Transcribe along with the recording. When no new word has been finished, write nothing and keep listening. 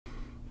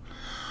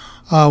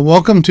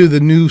Welcome to the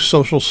new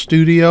Social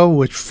Studio,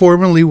 which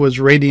formerly was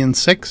Radian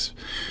 6.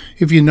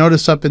 If you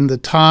notice up in the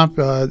top,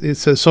 it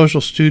says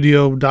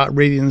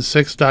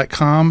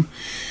socialstudio.radian6.com.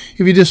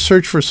 If you just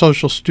search for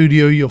Social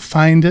Studio, you'll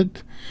find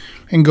it.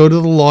 And go to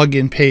the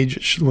login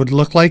page. It would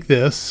look like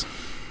this.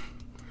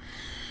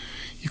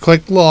 You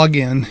click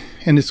login,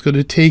 and it's going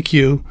to take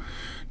you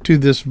to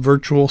this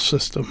virtual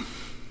system.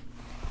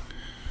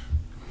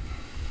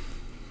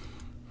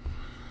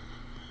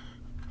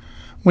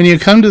 When you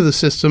come to the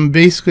system,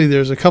 basically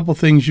there's a couple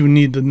things you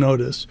need to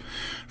notice.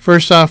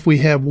 First off, we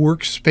have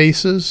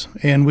Workspaces,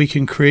 and we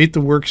can create the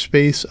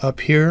workspace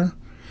up here.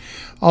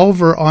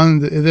 Over on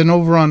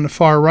the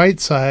far right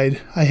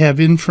side, I have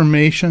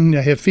information,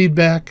 I have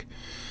feedback,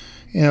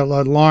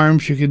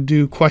 alarms. You could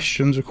do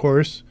questions, of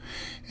course.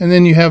 And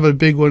then you have a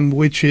big one,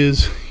 which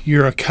is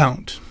your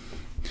account.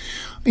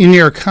 In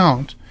your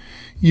account,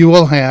 you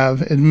will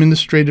have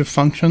administrative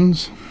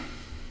functions.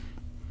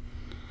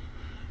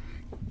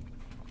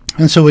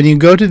 And so when you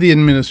go to the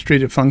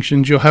administrative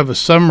functions, you'll have a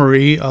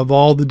summary of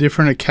all the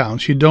different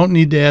accounts. You don't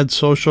need to add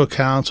social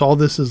accounts. All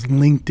this is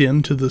linked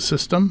into the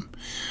system.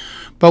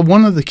 But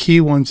one of the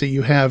key ones that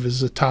you have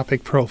is a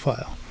topic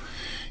profile.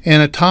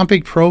 And a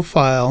topic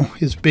profile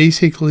is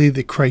basically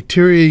the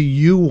criteria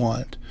you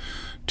want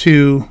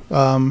to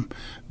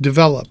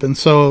develop. And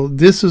so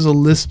this is a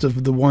list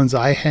of the ones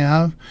I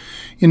have.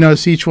 You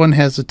notice each one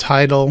has a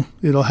title.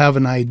 It'll have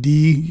an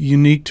ID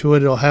unique to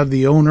it. It'll have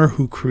the owner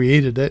who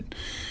created it.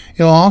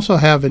 It'll also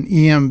have an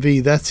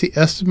EMV. That's the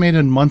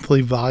estimated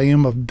monthly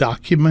volume of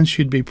documents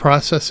you'd be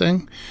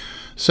processing.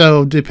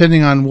 So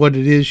depending on what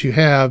it is you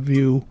have,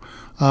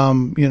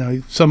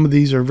 some of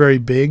these are very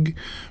big,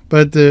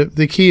 but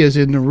the key is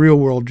in the real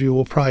world, you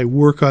will probably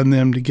work on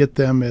them to get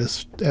them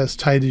as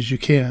tight as you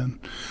can.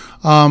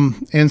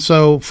 And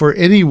so for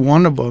any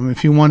one of them,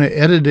 if you want to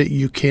edit it,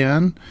 you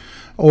can,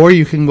 or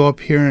you can go up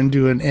here and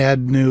do an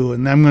add new,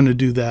 and I'm going to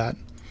do that.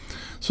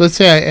 So let's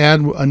say I add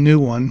a new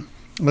one.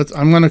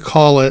 I'm going to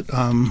call it,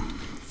 sorry,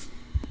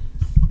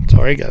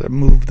 I got to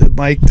move the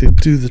mic to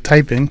do the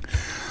typing.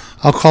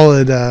 I'll call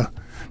it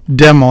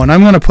demo, and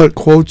I'm going to put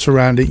quotes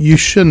around it. You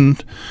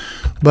shouldn't,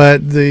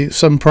 but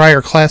some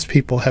prior class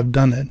people have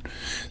done it.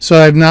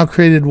 So I've now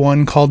created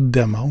one called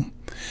demo.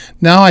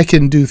 Now I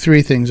can do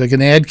three things. I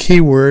can add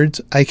keywords,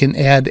 I can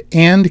add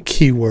and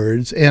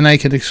keywords, and I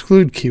can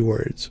exclude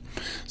keywords.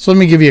 So let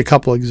me give you a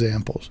couple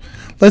examples.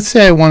 Let's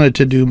say I wanted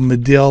to do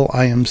Medill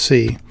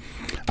IMC.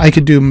 I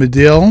could do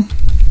Medill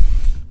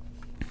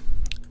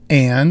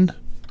and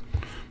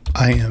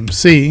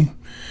IMC,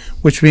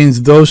 which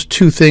means those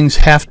two things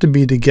have to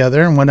be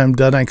together, and when I'm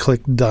done I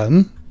click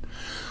done.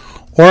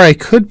 Or I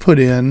could put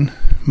in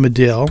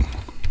Medill,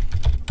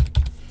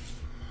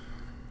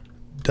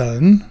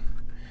 done,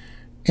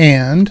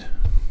 and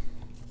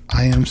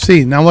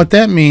IMC. Now what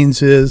that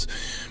means is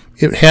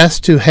it has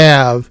to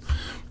have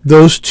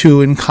those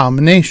two in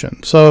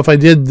combination. So if I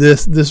did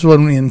this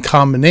one in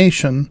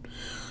combination,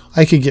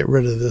 I could get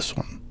rid of this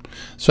one.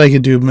 So I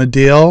could do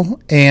Medill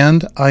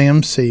and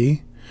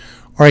IMC,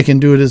 or I can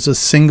do it as a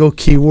single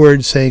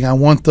keyword saying I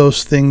want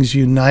those things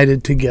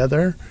united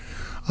together.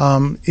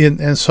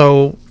 And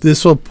so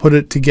this will put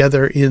it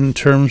together in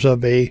terms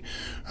of a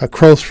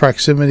close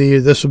proximity.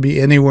 This will be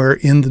anywhere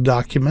in the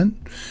document.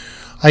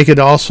 I could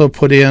also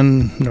put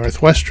in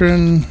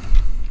Northwestern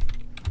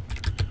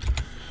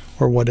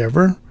or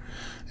whatever,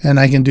 and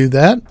I can do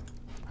that.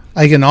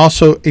 I can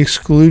also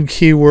exclude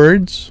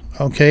keywords.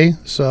 Okay,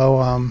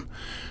 so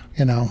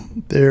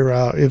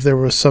if there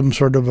was some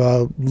sort of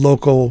a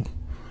local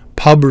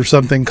pub or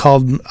something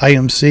called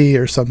IMC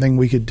or something,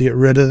 we could get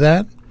rid of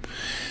that.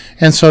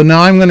 And so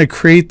now I'm going to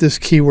create this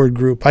keyword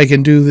group. I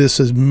can do this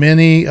as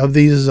many of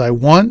these as I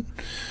want.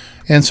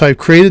 And so I've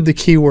created the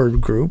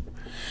keyword group.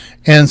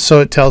 And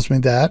so it tells me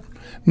that.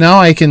 Now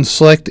I can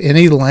select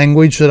any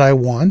language that I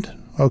want.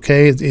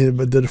 Okay,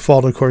 the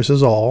default, of course,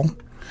 is all.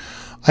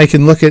 I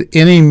can look at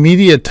any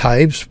media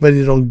types, but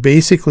it'll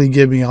basically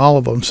give me all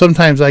of them.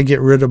 Sometimes I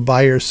get rid of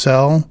buy or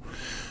sell,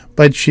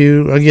 but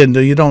you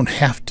don't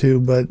have to,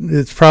 but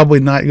it's probably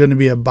not going to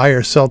be a buy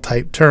or sell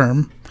type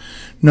term.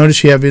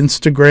 Notice you have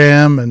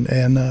Instagram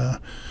and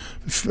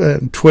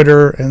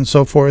Twitter and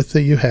so forth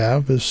that you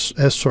have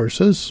as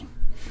sources.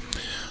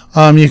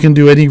 You can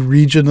do any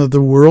region of the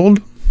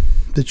world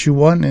that you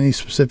want, any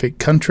specific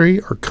country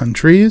or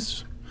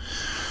countries.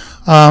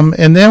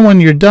 And then when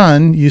you're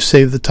done, you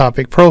save the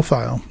topic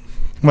profile.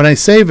 When I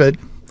save it,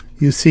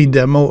 you see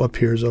demo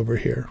appears over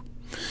here.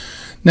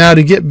 Now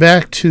to get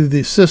back to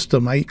the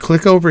system, I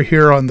click over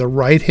here on the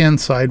right hand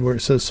side where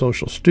it says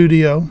Social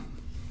Studio.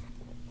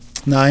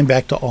 Now I'm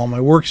back to all my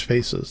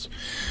workspaces.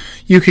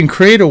 You can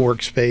create a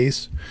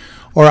workspace,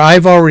 or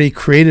I've already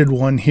created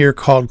one here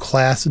called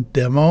Class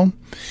Demo.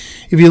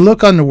 If you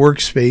look on the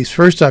workspace,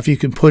 first off, you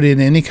can put in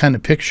any kind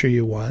of picture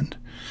you want.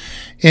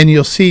 And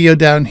you'll see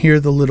down here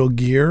the little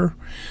gear.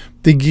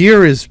 The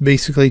gear is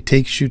basically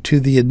takes you to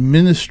the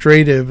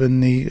administrative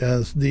and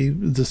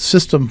the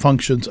system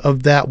functions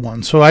of that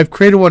one. So I've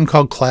created one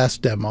called Class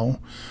Demo.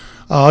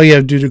 All you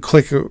have to do to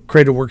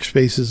create a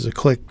workspace is to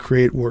click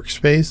Create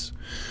Workspace.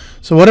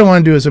 So what I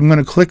want to do is I'm going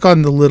to click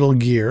on the little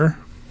gear.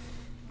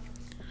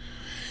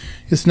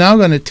 It's now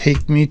going to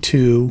take me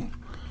to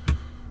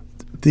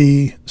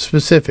the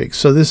specifics.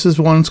 So this is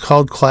one's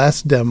called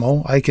Class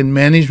Demo. I can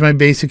manage my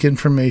basic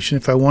information.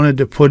 If I wanted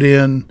to put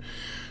in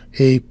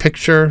a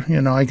picture,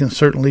 I can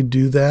certainly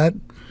do that.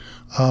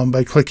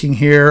 By clicking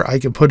here, I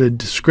can put a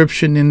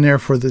description in there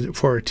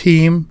for a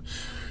team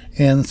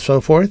and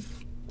so forth.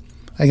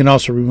 I can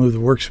also remove the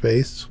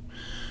workspace.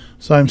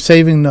 So I'm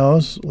saving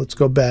those. Let's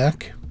go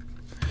back.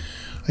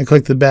 I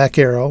click the back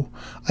arrow.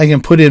 I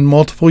can put in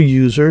multiple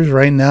users.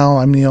 Right now,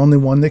 I'm the only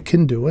one that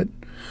can do it.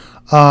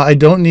 I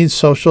don't need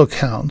social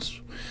accounts.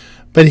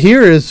 But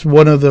here is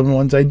one of the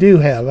ones I do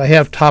have. I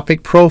have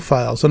topic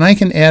profiles, and I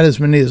can add as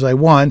many as I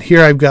want.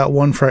 Here I've got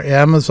one for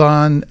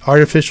Amazon,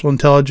 artificial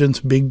intelligence,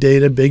 big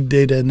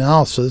data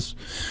analysis.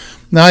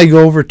 Now I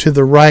go over to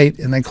the right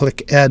and I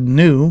click Add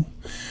New,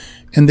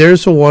 and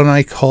there's the one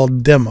I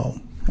called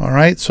Demo. All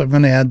right, so I'm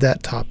going to add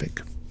that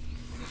topic.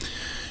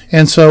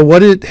 And so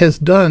what it has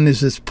done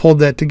is it's pulled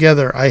that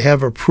together. I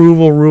have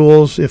approval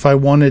rules. If I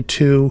wanted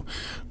to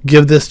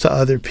give this to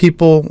other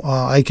people,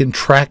 I can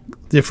track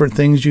different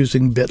things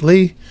using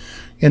Bitly,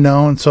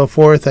 and so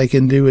forth. I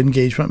can do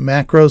engagement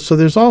macros. So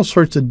there's all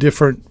sorts of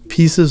different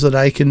pieces that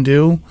I can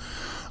do,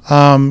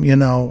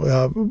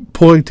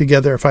 pulling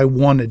together if I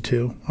wanted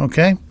to.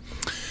 Okay.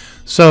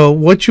 So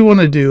what you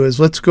want to do is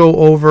let's go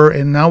over,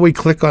 and now we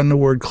click on the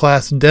word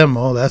Class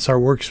Demo. That's our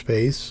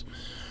workspace.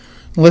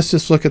 Let's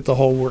just look at the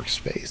whole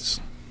workspace.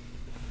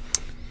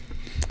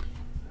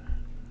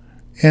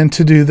 And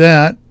to do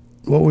that,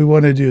 what we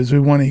want to do is we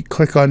want to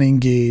click on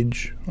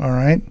Engage. All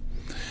right.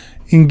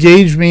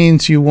 Engage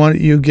means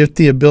you get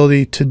the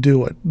ability to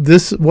do it.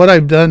 What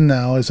I've done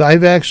now is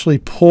I've actually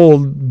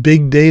pulled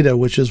big data,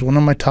 which is one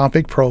of my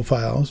topic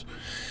profiles,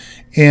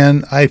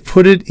 and I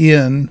put it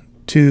in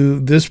to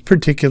this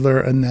particular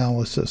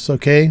analysis.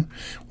 Okay,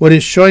 what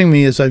it's showing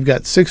me is I've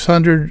got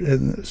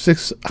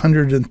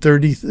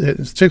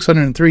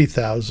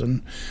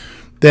 603,000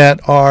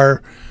 that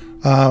are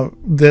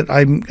that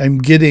I'm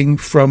getting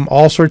from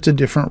all sorts of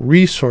different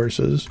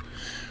resources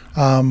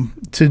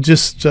to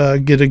just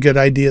get a good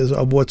idea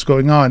of what's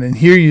going on. And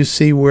here you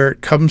see where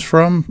it comes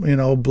from,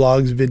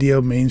 blogs,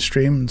 video,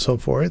 mainstream, and so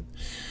forth.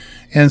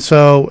 And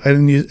so,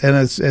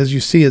 as you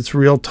see, it's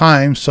real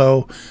time.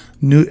 So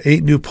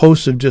 8 new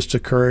posts have just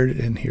occurred,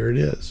 and here it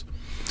is.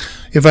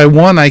 If I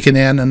want, I can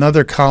add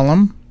another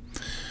column.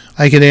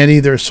 I can add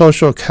either a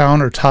social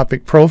account or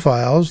topic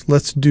profiles.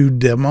 Let's do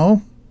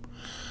demo.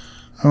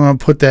 I'm going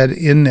to put that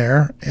in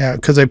there.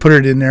 Because I put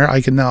it in there,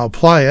 I can now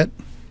apply it.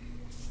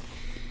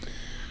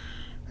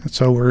 And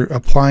so we're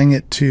applying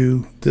it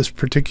to this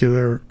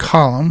particular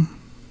column.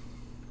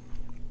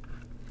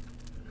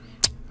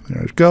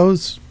 There it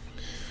goes.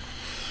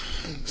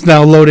 It's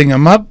now loading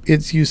them up.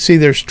 You see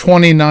there's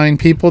 29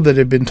 people that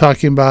have been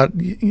talking about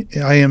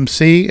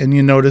IMC, and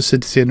you notice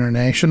it's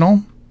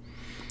international.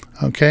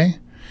 Okay.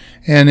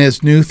 And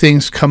as new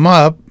things come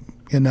up,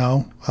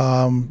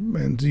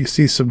 and you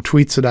see some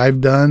tweets that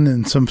I've done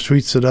and some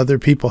tweets that other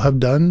people have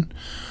done,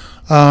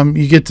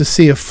 you get to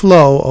see a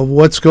flow of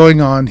what's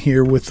going on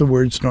here with the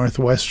words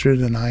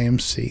Northwestern and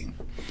IMC.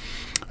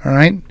 All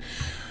right.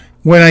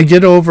 When I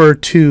get over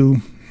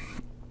to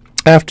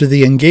after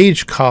the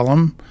Engage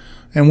column,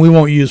 and we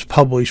won't use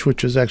publish,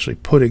 which is actually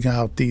putting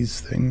out these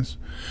things,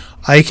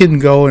 I can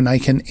go and I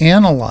can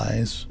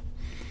analyze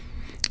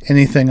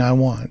anything I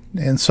want.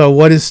 And so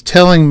what it's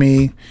telling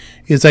me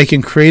is I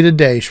can create a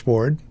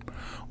dashboard,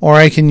 or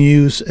I can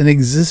use an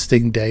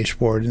existing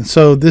dashboard. And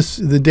so the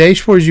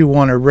dashboards you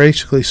want are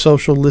basically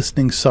social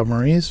listening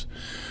summaries.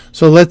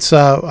 So let's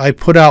I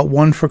put out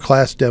one for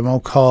Class Demo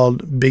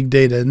called Big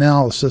Data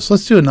Analysis.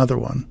 Let's do another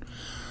one.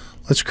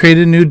 Let's create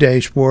a new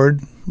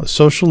dashboard, a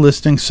social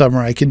listening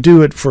summary. I can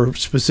do it for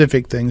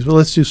specific things, but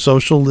let's do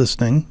social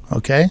listening.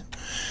 Okay.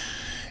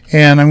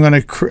 And I'm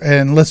going to,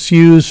 and let's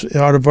use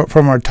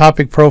from our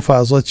topic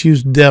profiles, let's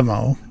use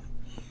demo.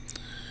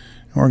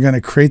 And we're going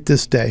to create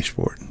this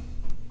dashboard.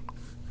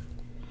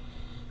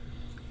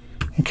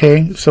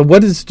 Okay, so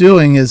what it's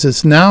doing is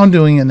it's now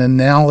doing an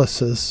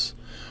analysis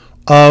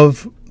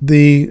of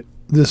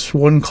this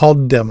one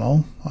called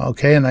demo.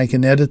 Okay, and I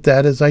can edit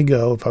that as I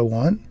go if I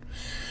want.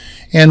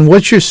 And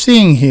what you're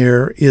seeing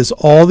here is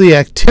all the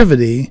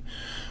activity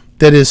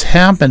that is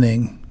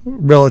happening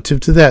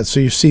relative to that. So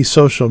you see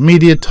social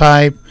media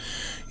type,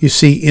 you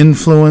see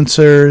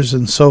influencers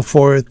and so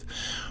forth,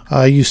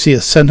 you see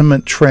a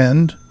sentiment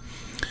trend.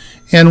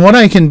 And what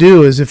I can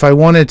do is if I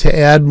wanted to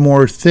add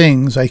more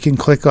things, I can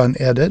click on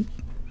edit.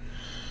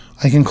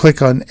 I can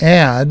click on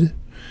add,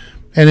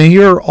 and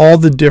here are all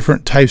the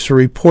different types of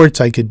reports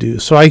I could do.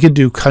 So I could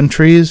do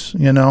countries,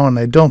 and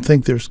I don't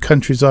think there's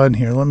countries on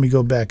here. Let me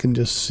go back and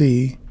just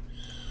see.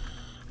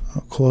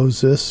 I'll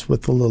close this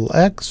with the little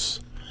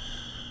X.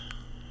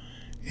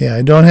 Yeah,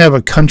 I don't have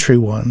a country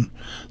one.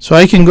 So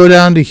I can go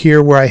down to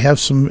here where I have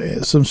some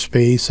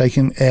space. I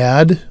can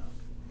add,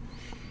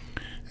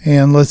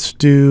 and let's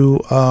do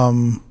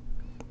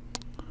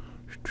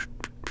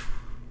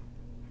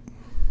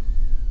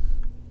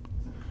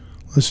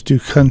Let's do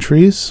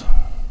countries,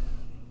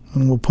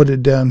 and we'll put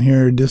it down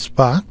here in this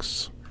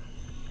box,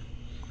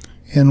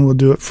 and we'll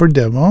do it for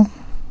demo.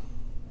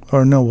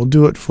 Or no, we'll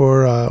do it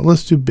for,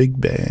 let's do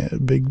big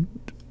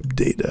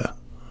data.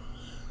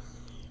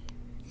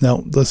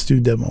 No, let's do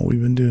demo.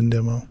 We've been doing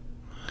demo.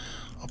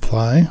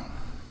 Apply.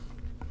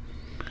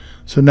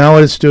 So now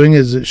what it's doing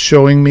is it's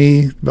showing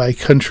me by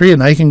country,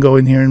 and I can go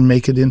in here and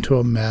make it into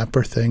a map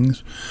or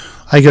things.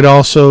 I could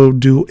also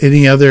do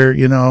any other,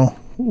 you know,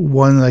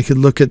 one. I could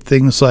look at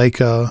things like,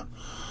 you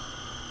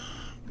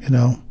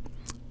know,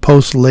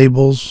 post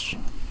labels.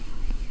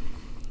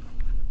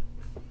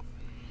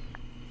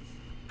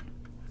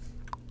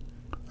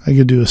 I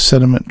could do a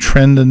sentiment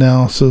trend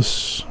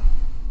analysis.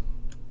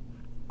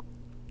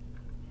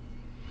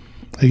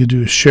 I could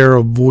do a share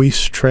of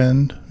voice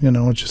trend, you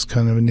know, which is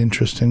kind of an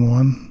interesting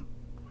one.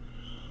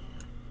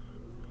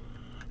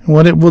 And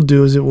what it will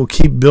do is it will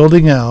keep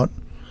building out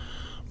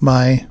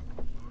my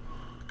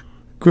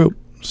group.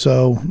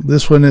 So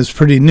this one is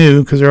pretty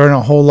new because there aren't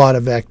a whole lot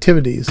of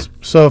activities.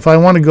 So if I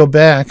want to go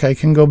back, I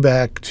can go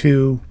back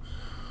to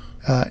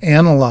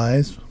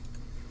analyze.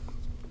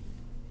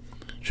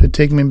 Should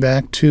take me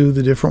back to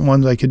the different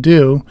ones I could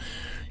do.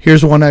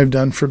 Here's one I've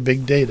done for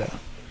big data.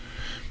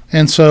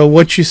 And so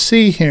what you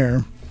see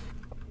here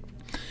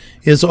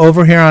is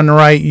over here on the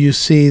right, you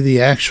see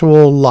the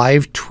actual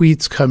live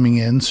tweets coming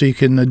in, so you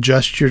can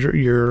adjust your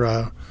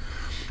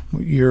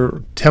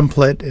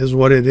template is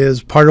what it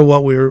is. Part of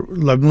what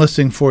I'm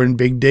listening for in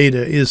big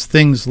data is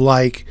things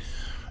like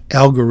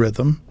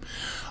algorithm.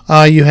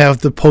 You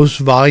have the post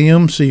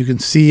volume, so you can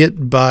see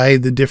it by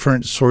the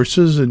different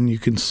sources, and you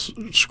can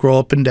scroll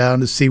up and down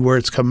to see where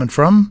it's coming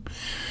from.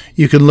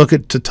 You can look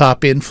at the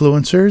top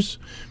influencers.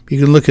 You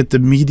can look at the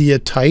media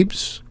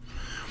types.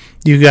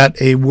 You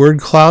got a word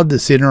cloud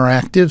that's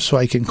interactive, so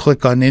I can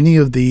click on any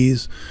of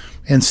these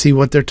and see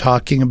what they're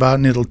talking about,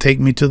 and it'll take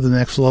me to the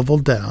next level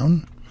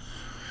down.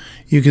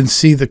 You can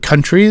see the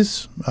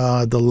countries,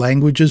 the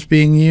languages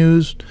being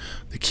used,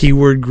 the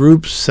keyword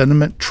groups,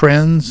 sentiment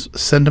trends,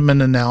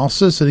 sentiment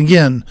analysis. And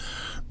again,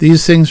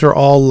 these things are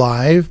all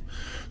live,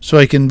 so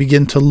I can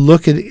begin to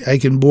look at it. I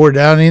can bore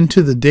down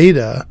into the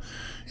data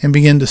and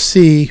begin to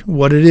see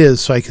what it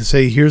is. So I can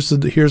say, here's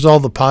all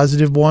the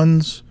positive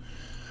ones,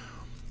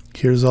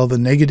 here's all the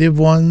negative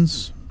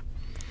ones,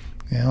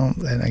 you know,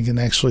 and I can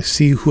actually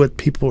see what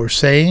people are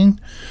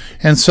saying.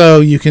 And so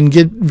you can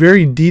get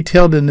very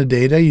detailed in the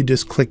data. You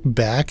just click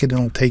back and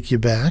it'll take you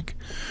back.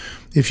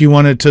 If you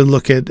wanted to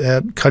look at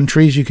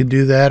countries, you could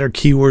do that, or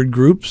keyword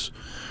groups.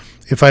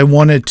 If I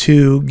wanted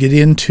to get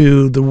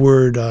into the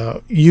word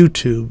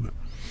YouTube,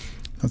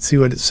 let's see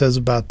what it says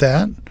about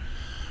that.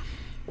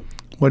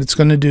 What it's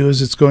going to do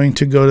is it's going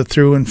to go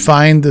through and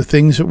find the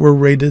things that were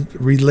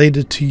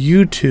related to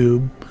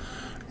YouTube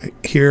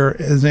here,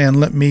 and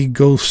let me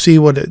go see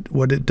what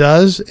it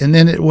does, and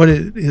then what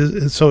it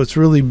is. So it's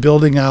really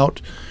building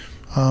out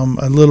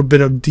a little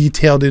bit of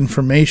detailed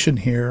information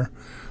here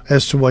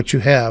as to what you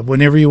have.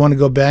 Whenever you want to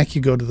go back,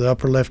 you go to the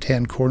upper left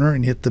hand corner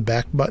and hit the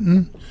back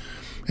button,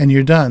 and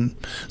you're done.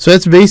 So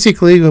that's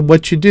basically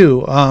what you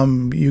do.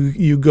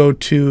 You go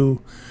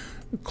to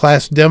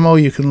class demo.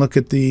 You can look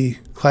at the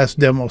class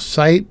demo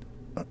site,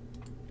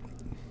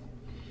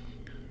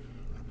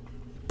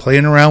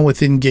 playing around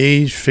with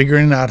Engage,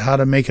 figuring out how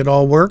to make it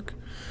all work.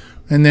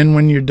 And then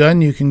when you're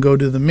done, you can go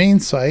to the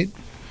main site,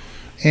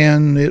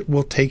 and it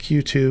will take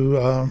you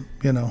to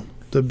you know,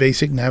 the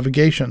basic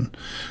navigation.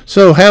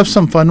 So have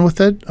some fun with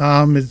it.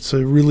 It's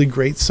a really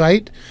great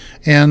site,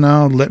 and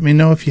let me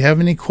know if you have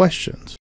any questions.